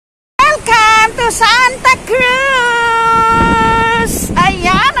Welcome to Santa Cruz!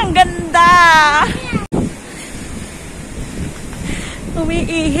 Ayan, ang ganda!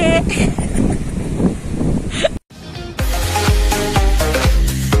 Umiihi.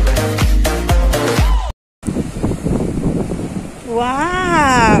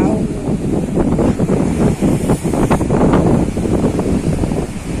 Wow!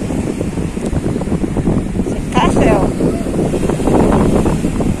 It's a castle.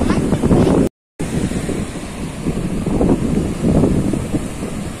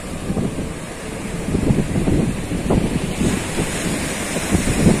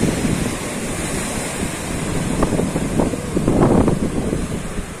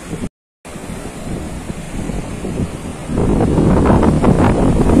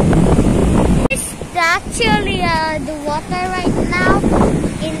 Actually, the water right now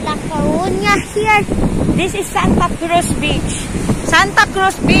in Lakas here. This is Santa Cruz Beach. Santa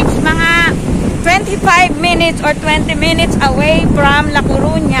Cruz Beach, mga 25 minutes or 20 minutes away from La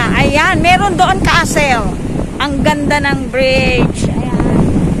Coruña. Ayan, meron doon castle. Ang ganda ng bridge. Ayan.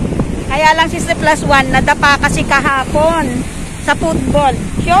 Kaya lang si +1, nadapa kasi kahapon sa football.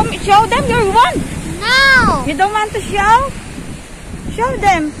 Show them your one. No! You don't want to show? Show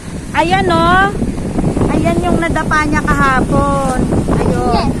them. Ayan o. Ayan yung nadapa niya kahapon.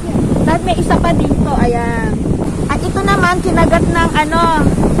 Ayun. Tapos may isa pa dito. Ayan. At ito naman, kinagat ng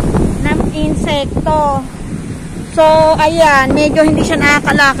ng insekto. So, ayan. Medyo hindi siya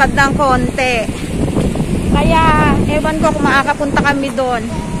nakakalakad ng konti. Kaya, ewan ko kung makakapunta kami doon.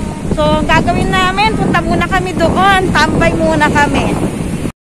 So, ang gagawin namin, punta muna kami doon. Tambay muna kami.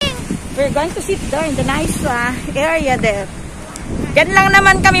 We're going to sit there in the nice area there. Yan lang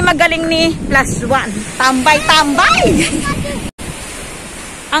naman kami magaling ni +1. Tambay-tambay!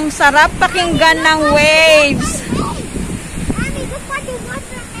 Ang sarap pakinggan ng waves.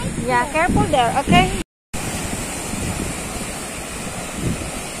 Yeah, careful there, okay?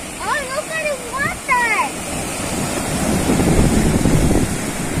 Oh, look at the water!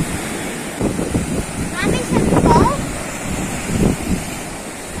 Mommy, can we go?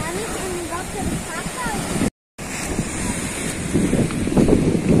 Mommy, can we go to the castle?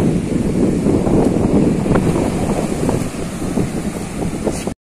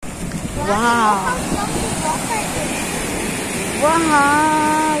 Wow.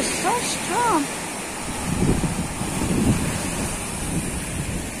 Wow, so strong.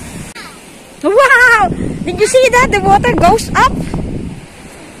 Wow! Did you see that? The water goes up?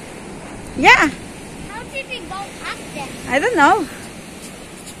 Yeah. How did it go up there? I don't know.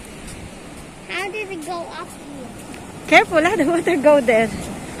 How did it go up here? Careful, the water go there.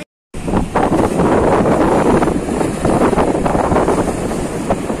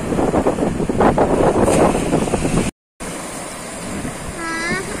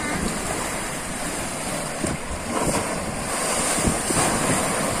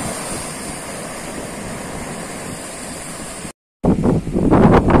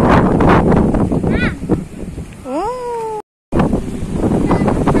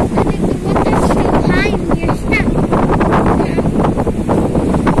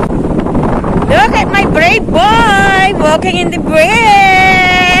 Look at my brave boy walking in the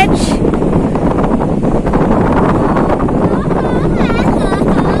bridge.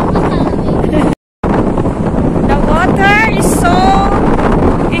 The water is so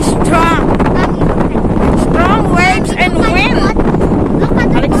strong. Strong waves and wind.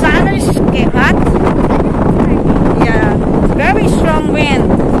 Alexander is hot. Yeah, very strong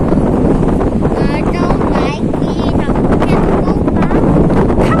wind. I don't like it.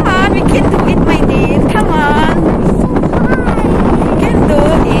 Come on, we can do it, my dear. Come on. We can do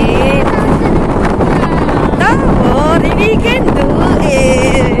it. Don't worry, we can do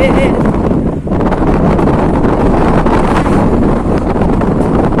it.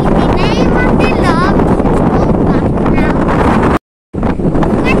 In the name of the Lord, go back now.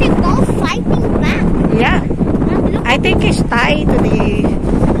 Look at the boat fighting back. Yeah, Look I think it's tied to the...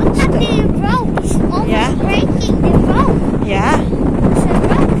 at the rope. It's almost Yeah. breaking the rope. Yeah. It's a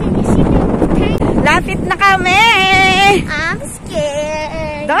rope. Can you see the tank? Lapit na kami! I'm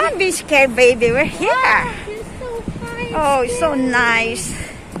scared. Don't be scared, baby. We're here. You're so fine. Oh, it's so nice.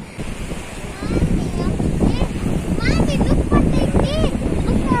 Mommy, look what they did.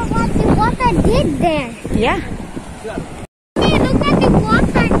 Look at what the water did there. Yeah. Mommy, look at the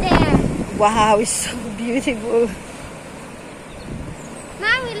water there. Wow, it's so beautiful.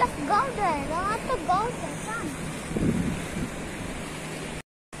 Mommy, let's go there. I want to go there. Come.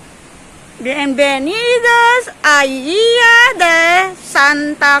 Bienvenidos a Ilha de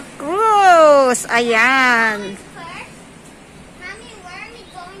Santa Cruz. Ayan. First, Mommy, where are we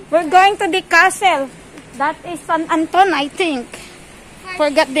going We're going to the castle. That is San Anton, I think.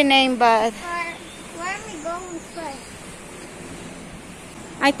 Forgot the name, but Where are we going first?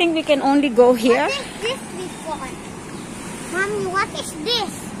 I think we can only go here. What is this before? Mommy, what is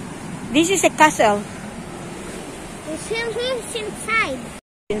this? This is a castle. Who's inside?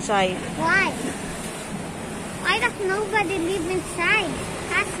 Inside. Why? Why does nobody live inside?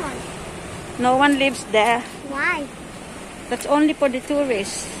 Castle. No one lives there. Why? That's only for the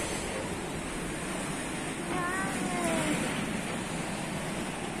tourists.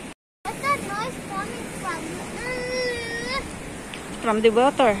 What's that noise coming from? From the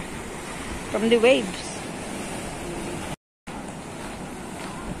water. From the waves.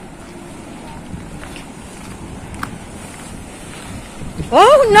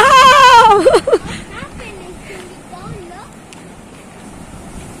 Oh no! What's happening? Can we go look?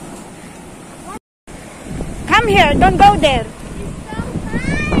 Come here, don't go there. It's so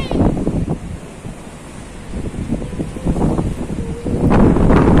high.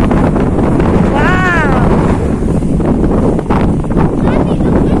 Wow! Mommy,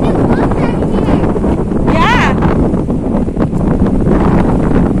 look at the water here. Yeah!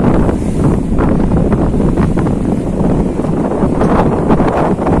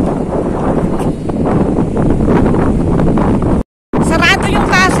 Sarado yung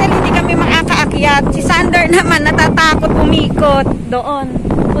castle, hindi kami makakaakyat. Si Sander naman natatakot umikot doon.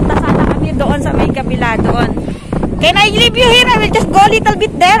 Punta sana kami doon sa may kabila doon. Can I leave you here? I will just go a little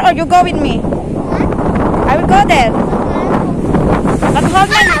bit there or you go with me? I will go there. But hold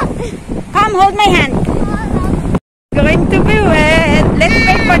my Come, hold my hand. Going to be wet. Let's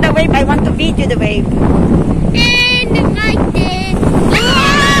wait for the wave. I want to video the wave. And like this.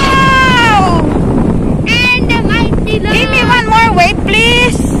 Wow! And the mighty Lord. Give me one more wave,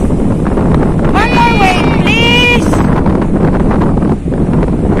 please. One more wave, please.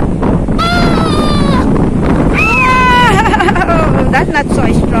 Wow! That's not so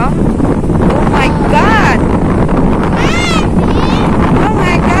strong. Oh my God. Oh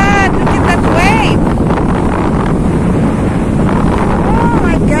my God. Look at that wave. Oh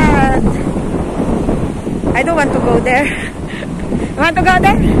my God. I don't want to go there. You want to go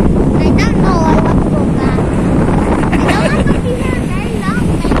there? I don't know. I want to go back. I don't want to be here very long.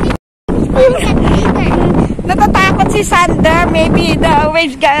 Maybe Natatakot si Sander. Maybe the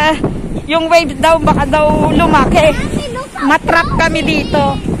waves yung waves daw baka daw lumaki. Matrap kami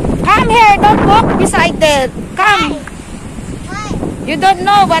dito. Come here. Don't walk beside it. Come. Why? You don't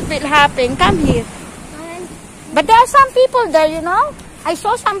know what will happen. Come here. But there are some people there, you know. I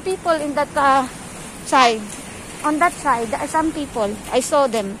saw some people in that side. On that side, there are some people. I saw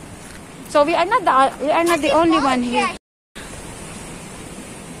them. So we are not the only one here.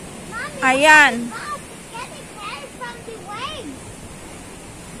 Ayan. Getting away from the waves.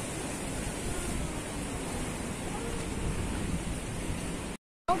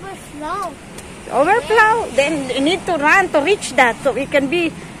 Overflow. Overflow. Then you need to run to reach that so we can be.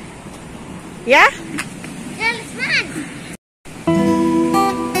 Yeah? Yeah, let's run.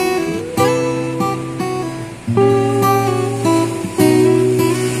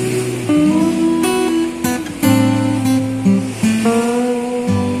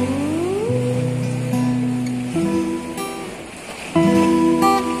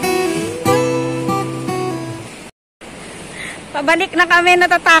 Pabalik na kami,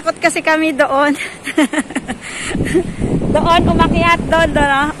 natatakot kasi kami doon. Doon, umakyat doon.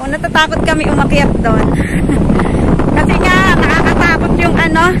 Natatakot kami umakyat doon. Kasi nga, nakakatakot yung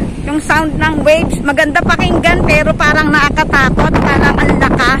yung sound ng waves. Maganda pakinggan pero parang nakakatakot. Parang ang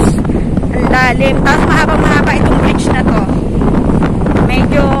lakas, ang lalim. Tapos mahaba-mahaba itong bridge na to.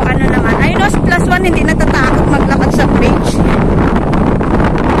 Medyo naman. Ayun si +1 hindi natatakot maglakad sa bridge.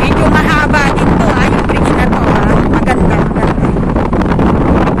 Medyo mahaba din to yung bridge na to. Maganda.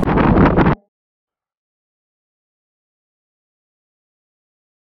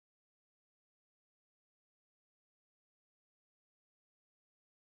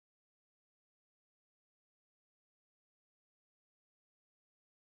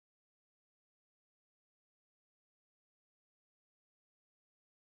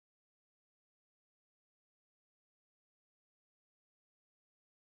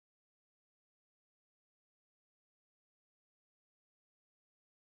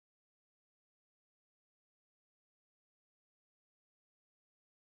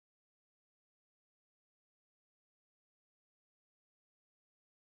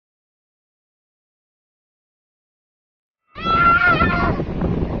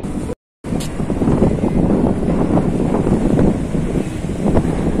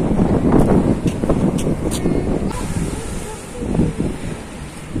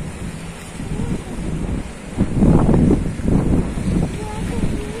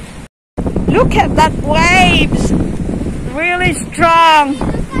 Look at that waves. Really strong.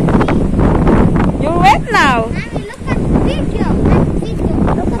 You're wet now. Mommy, look at video.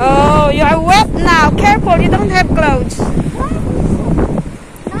 Look at Oh, you are wet now. Careful, you don't have clothes. what?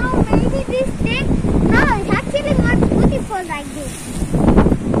 No, maybe this thing. No, it's actually not beautiful like this.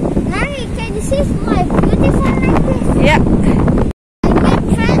 Mommy, can you see it's more beautiful like this? Yeah, The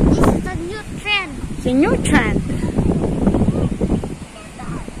new trend is the new trend. it's a new trend.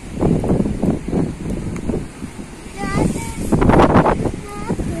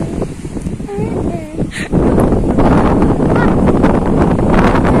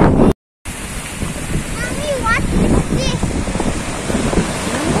 Mommy, what is this?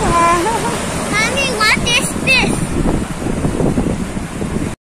 Mommy, what is this?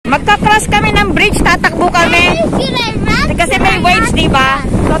 Magka-cross kami ng bridge, tatakbo kami. Mommy, should I run? Kasi may waves, di ba?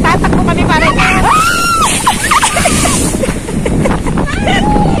 So tatakbo kami para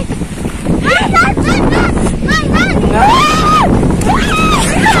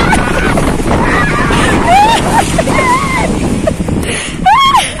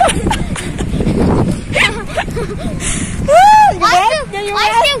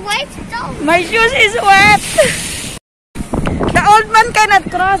My shoes is wet. The old man cannot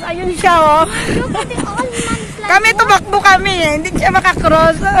cross. Ayun siya, oh. Look at the old man's like Kami tumakbo kami, eh. Hindi siya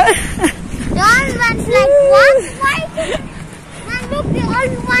makakross. The old man's like what? Why? Now look, the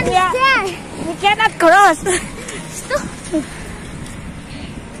old man's Yeah. there. We cannot cross. Stop.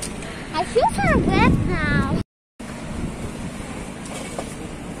 My shoes are wet now.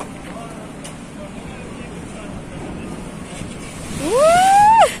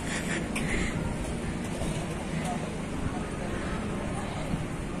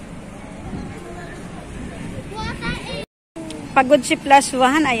 Pagod si plus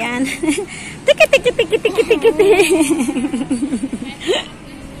one, ayan. Tiki, tiki, tiki, tiki, tiki, tiki.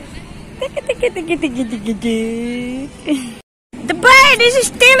 Tiki, tiki, tiki, tiki, tiki, tiki. The bird is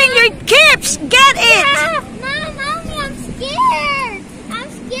stealing your chips. Get it. Mom, Mommy, I'm scared. I'm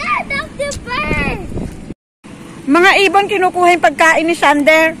scared of the bird. Mga ibon kinukuha yung pagkain ni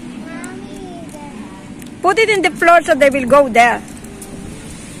Sander. Mommy, Put it in the floor so they will go there.